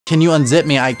can you unzip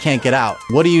me? I can't get out.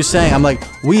 What are you saying? I'm like,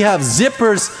 we have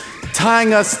zippers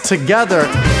tying us together.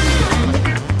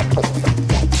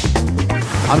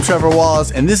 I'm Trevor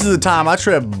Wallace, and this is the time I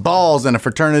tripped balls in a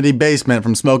fraternity basement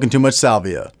from smoking too much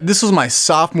salvia. This was my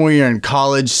sophomore year in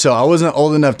college, so I wasn't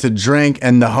old enough to drink,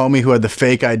 and the homie who had the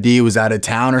fake ID was out of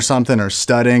town or something, or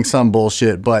studying some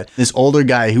bullshit. But this older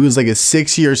guy, he was like a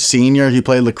 6-year senior. He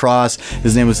played lacrosse.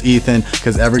 His name was Ethan,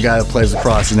 because every guy that plays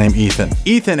lacrosse is named Ethan.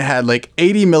 Ethan had like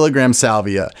 80 milligram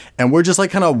salvia, and we're just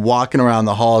like kind of walking around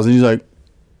the halls, and he's like,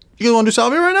 you guys want to do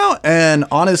salvia right now? And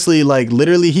honestly, like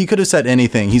literally, he could have said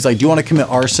anything. He's like, do you want to commit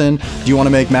arson? Do you want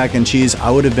to make mac and cheese? I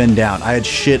would have been down. I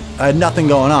had nothing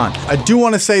going on. I do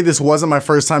want to say this wasn't my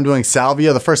first time doing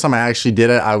salvia. The first time I actually did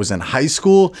it, I was in high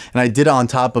school, and I did it on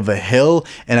top of a hill,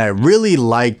 and I really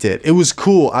liked it. It was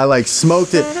cool. I like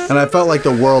smoked it, and I felt like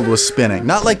the world was spinning.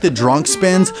 Not like the drunk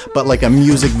spins, but like a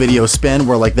music video spin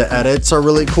where like the edits are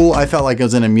really cool. I felt like it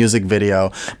was in a music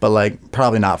video, but like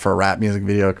probably not for a rap music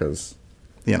video, because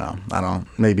you know, I don't know,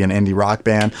 maybe an indie rock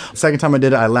band. Second time I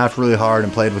did it, I laughed really hard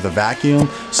and played with a vacuum.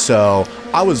 So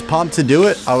I was pumped to do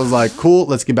it. I was like, cool,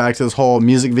 let's get back to this whole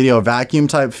music video vacuum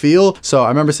type feel. So I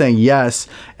remember saying yes.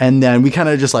 And then we kind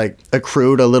of just like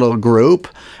accrued a little group.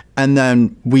 And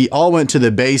then we all went to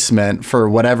the basement for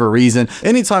whatever reason.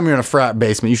 Anytime you're in a frat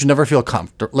basement, you should never feel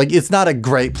comfortable. Like, it's not a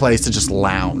great place to just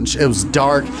lounge. It was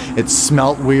dark, it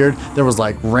smelled weird. There was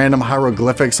like random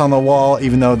hieroglyphics on the wall,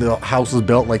 even though the house was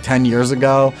built like 10 years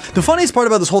ago. The funniest part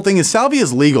about this whole thing is salvia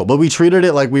is legal, but we treated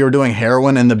it like we were doing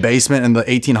heroin in the basement in the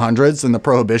 1800s, in the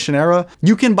Prohibition era.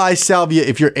 You can buy salvia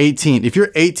if you're 18. If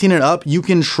you're 18 and up, you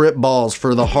can trip balls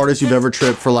for the hardest you've ever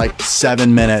tripped for like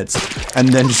 7 minutes, and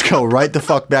then just go right the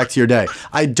fuck back to your day.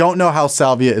 I don't know how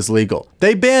salvia is legal.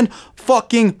 They banned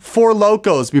fucking Four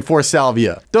Locos before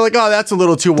salvia. They're like, oh, that's a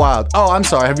little too wild. Oh, I'm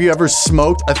sorry. Have you ever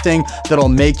smoked a thing that'll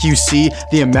make you see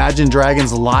the Imagine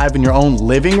Dragons live in your own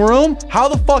living room? How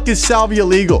the fuck is salvia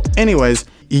legal? Anyways,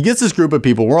 he gets this group of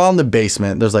people. We're all in the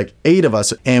basement. There's like 8 of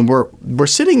us, and we're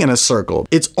sitting in a circle.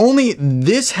 It's only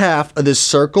this half of this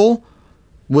circle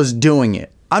was doing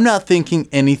it. I'm not thinking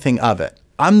anything of it.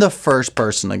 I'm the first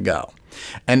person to go.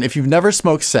 And if you've never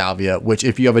smoked salvia, which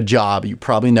if you have a job, you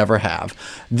probably never have,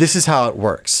 this is how it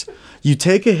works. You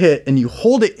take a hit and you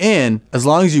hold it in as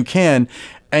long as you can,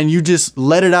 and you just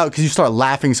let it out because you start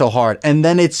laughing so hard, and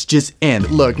then it's just in.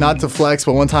 Look, not to flex,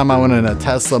 but one time I went in a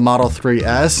Tesla Model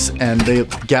 3S and they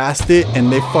gassed it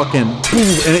and they fucking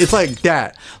boom, and it's like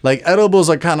that. Like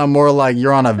edibles are kind of more like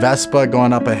you're on a Vespa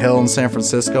going up a hill in San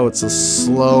Francisco. It's a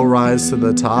slow rise to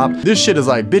the top. This shit is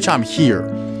like, bitch, I'm here.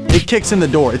 It kicks in the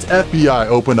door. It's FBI,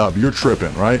 open up. You're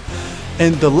tripping, right?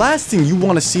 And the last thing you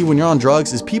want to see when you're on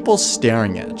drugs is people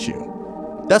staring at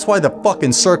you. That's why the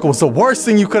fucking circle was the worst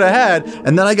thing you could have had.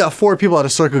 And then I got 4 people at a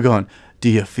circle going, do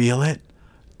you feel it?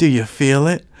 Do you feel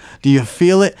it? Do you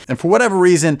feel it? And for whatever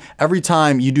reason, every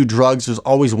time you do drugs, there's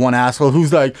always one asshole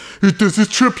who's like, does this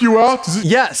trip you out?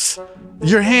 Yes.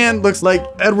 Your hand looks like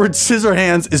Edward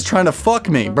Scissorhands is trying to fuck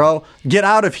me, bro. Get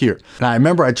out of here. And I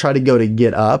remember I tried to go to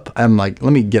get up. I'm like,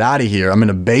 let me get out of here. I'm in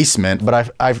a basement,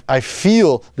 but I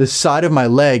feel the side of my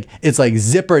leg, it's like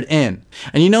zippered in.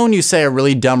 And you know when you say a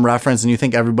really dumb reference and you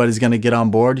think everybody's gonna get on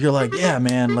board, you're like, yeah,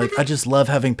 man, like I just love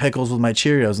having pickles with my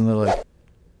Cheerios. And they're like,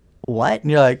 what?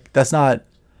 And you're like, that's not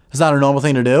a normal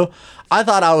thing to do. I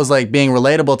thought I was like being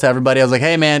relatable to everybody. I was like,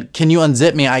 hey man, can you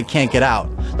unzip me? I can't get out.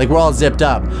 Like we're all zipped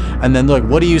up. And then they're like,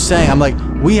 what are you saying? I'm like,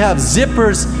 we have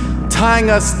zippers tying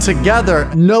us together.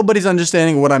 Nobody's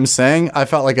understanding what I'm saying. I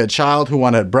felt like a child who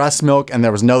wanted breast milk and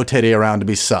there was no titty around to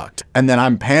be sucked. And then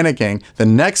I'm panicking. The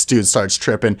next dude starts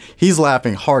tripping. He's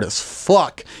laughing hard as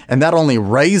fuck. And that only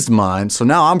raised mine. So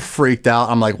now I'm freaked out.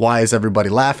 I'm like, why is everybody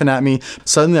laughing at me?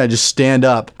 Suddenly I just stand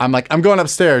up. I'm like, I'm going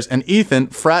upstairs. And Ethan,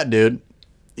 frat dude,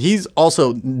 he's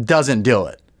also doesn't do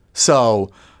it.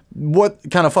 So what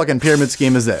kind of fucking pyramid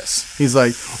scheme is this? He's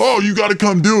like, oh, you gotta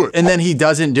come do it. And then he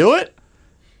doesn't do it?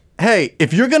 Hey,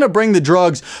 if you're gonna bring the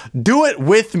drugs, do it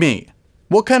with me.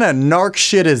 What kind of narc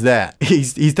shit is that?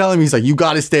 He's telling me, he's like, you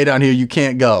gotta stay down here, you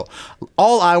can't go.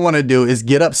 All I wanna do is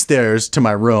get upstairs to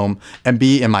my room and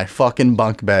be in my fucking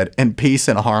bunk bed in peace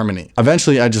and harmony.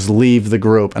 Eventually I just leave the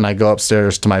group and I go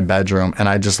upstairs to my bedroom and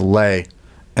I just lay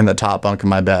in the top bunk of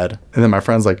my bed. And then my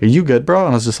friend's like, are you good, bro? And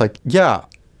I was just like, yeah,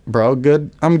 bro,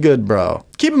 good. I'm good, bro.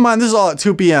 Keep in mind, this is all at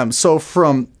 2 p.m. So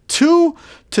from 2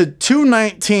 to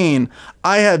 2:19,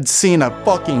 I had seen a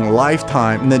fucking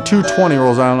lifetime. And then 2:20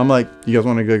 rolls around and I'm like, you guys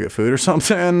want to go get food or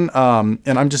something? And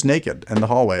I'm just naked in the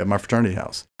hallway of my fraternity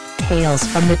house. Tales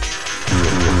from the...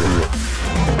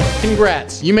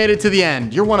 Congrats, you made it to the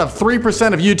end. You're one of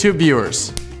 3% of YouTube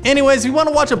viewers. Anyways, if you want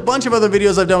to watch a bunch of other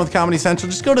videos I've done with Comedy Central,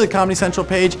 just go to the Comedy Central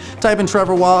page, type in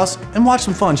Trevor Wallace, and watch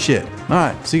some fun shit. All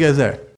right, see you guys there.